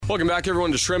Welcome back,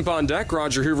 everyone, to Shrimp on Deck.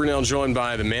 Roger Hoover now joined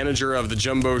by the manager of the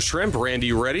Jumbo Shrimp,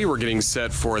 Randy Reddy. We're getting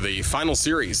set for the final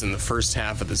series in the first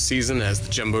half of the season as the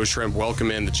Jumbo Shrimp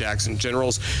welcome in the Jackson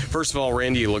Generals. First of all,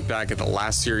 Randy, you look back at the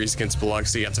last series against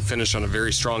Biloxi. Got to finish on a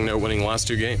very strong note, winning the last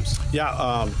two games. Yeah,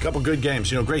 a couple good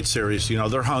games. Great series.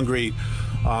 They're hungry.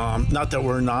 Not that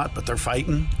we're not, but they're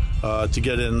fighting to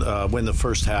get in, win the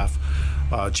first half.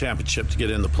 Championship to get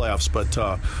in the playoffs, but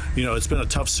it's been a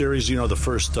tough series. The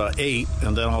first 8,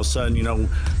 and then all of a sudden,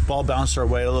 ball bounced our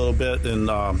way a little bit, and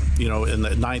in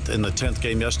the 9th and the 10th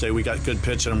game yesterday, we got good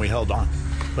pitching and we held on.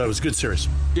 But it was a good series.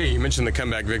 Yeah, you mentioned the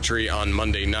comeback victory on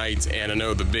Monday night, and I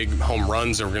know the big home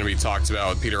runs are going to be talked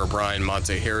about with Peter O'Brien,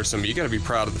 Monte Harrison, but you got to be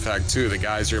proud of the fact too the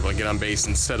guys are able to get on base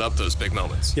and set up those big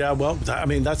moments. Yeah, well, I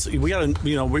mean we got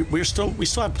to we still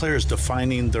have players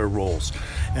defining their roles,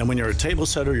 and when you're a table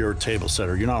setter, you're a table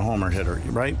setter. You're not a homer hitter,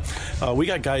 right? We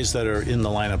got guys that are in the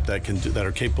lineup that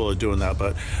are capable of doing that,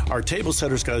 but our table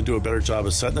setters got to do a better job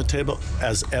of setting the table,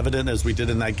 as evident as we did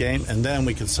in that game, and then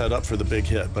we can set up for the big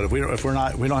hit. But if we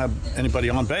don't have anybody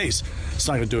on base, it's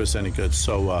not going to do us any good.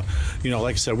 So, like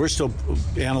I said, we're still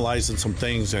analyzing some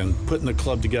things and putting the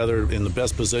club together in the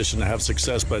best position to have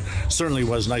success. But certainly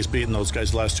was nice beating those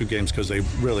guys the last 2 games because they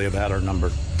really have had our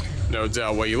number. No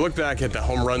doubt. Well, you look back at the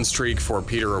home run streak for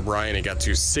Peter O'Brien. It got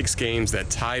to 6 games. That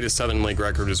tied a Southern League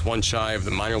record, is one shy of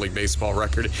the minor league baseball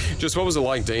record. Just what was it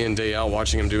like day in, day out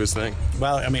watching him do his thing?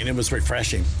 Well, I mean, it was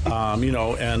refreshing, and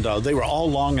they were all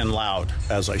long and loud,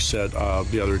 as I said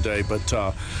the other day. But,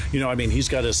 he's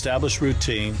got an established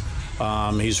routine.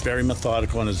 He's very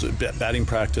methodical in his batting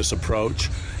practice approach.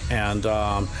 And,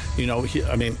 and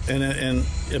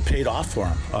it paid off for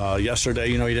him. Yesterday,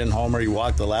 he didn't homer. He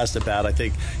walked the last at bat. I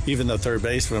think even the third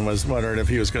baseman was wondering if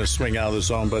he was going to swing out of the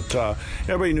zone. But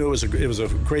everybody knew it was a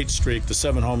great streak, the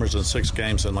 7 homers in 6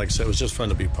 games. And like I said, it was just fun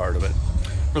to be part of it.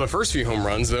 For the first few home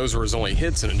runs, those were his only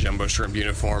hits in a Jumbo Shrimp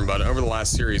uniform, but over the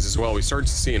last series as well, we started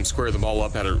to see him square the ball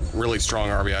up, had a really strong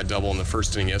RBI double in the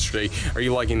first inning yesterday. Are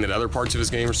you liking that other parts of his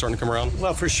game are starting to come around?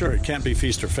 Well, for sure. It can't be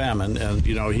feast or famine, and,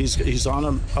 he's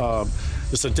on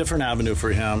it's a different avenue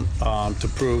for him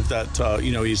to prove that,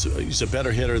 he's a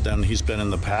better hitter than he's been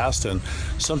in the past, and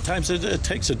sometimes it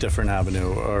takes a different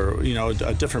avenue or,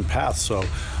 a different path. So,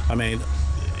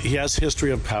 he has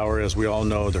history of power, as we all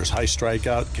know. There's high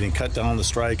strikeout. Can he cut down the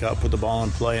strikeout, put the ball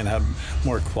in play, and have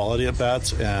more quality at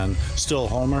bats and still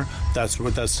homer? That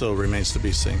still remains to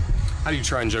be seen. How do you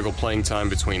try and juggle playing time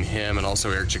between him and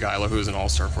also Eric Jagaila, who is an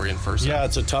all-star for you in the first half? Yeah,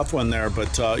 it's a tough one there,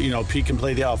 but, Pete can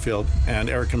play the outfield, and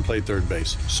Eric can play third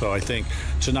base. So I think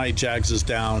tonight Jags is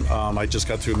down. I just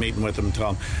got through meeting with him and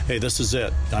telling him, hey, this is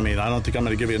it. I don't think I'm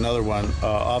going to give you another one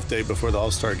off day before the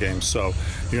all-star game. So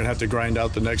you're going to have to grind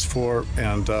out the next 4,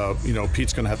 and,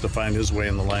 Pete's going to have to find his way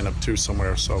in the lineup, too,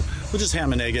 somewhere. So we'll just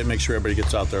ham and egg it, make sure everybody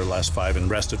gets out there the last 5 and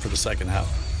rested for the second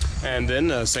half. And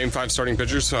then same 5 starting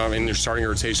pitchers in your starting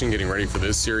rotation getting ready for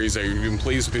this series. Have you been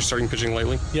pleased with your starting pitching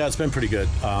lately? Yeah, it's been pretty good.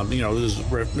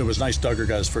 It was nice Duggar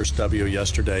got his first W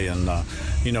yesterday, and,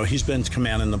 he's been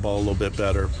commanding the ball a little bit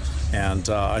better. And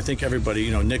I think everybody,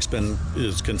 Nick's been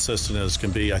as consistent as can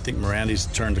be. I think Mirandy's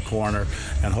turned the corner,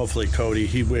 and hopefully Cody,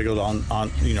 he wiggled on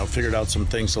figured out some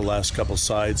things the last couple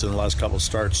sides and the last couple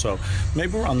starts. So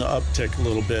maybe we're on the uptick a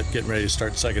little bit, getting ready to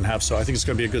start the second half. So I think it's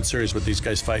going to be a good series with these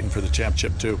guys fighting for the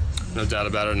championship too. No doubt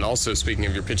about it. And also, speaking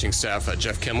of your pitching staff,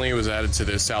 Jeff Kinley was added to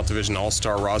the South Division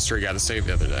All-Star roster. He got a save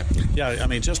the other day. Yeah,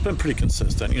 Jeff's been pretty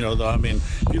consistent.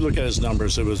 If you look at his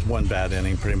numbers, it was one bad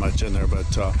inning pretty much in there. But,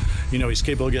 he's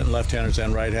capable of getting left-handers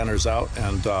and right-handers out.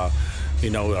 And,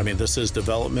 this is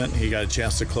development. He got a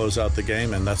chance to close out the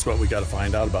game, and that's what we got to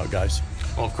find out about, guys.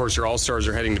 Well, of course, your All-Stars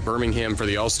are heading to Birmingham for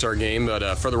the All-Star game.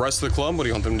 But for the rest of the club, what do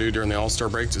you want them to do during the All-Star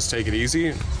break? Just take it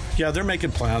easy? Yeah, they're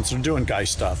making plans. They're doing guy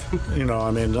stuff. They're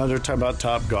talking about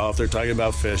Top Golf. They're talking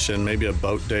about fishing, maybe a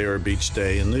boat day or a beach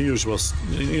day, and the usual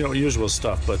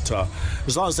stuff. But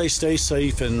as long as they stay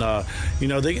safe and,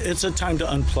 it's a time to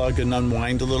unplug and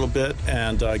unwind a little bit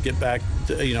and get back.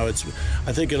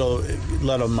 I think it'll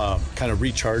let them kind of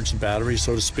recharge the battery,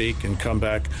 so to speak, and come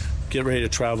back. Get ready to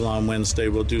travel on Wednesday.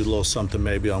 We'll do a little something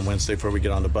maybe on Wednesday before we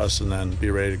get on the bus, and then be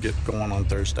ready to get going on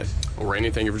Thursday. Well, Randy,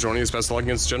 thank you for joining us. Best of luck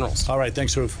against the Generals. All right,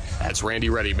 thanks, Hoof. That's Randy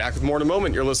Reddy. Back with more in a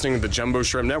moment. You're listening to the Jumbo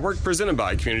Shrimp Network, presented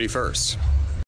by Community First.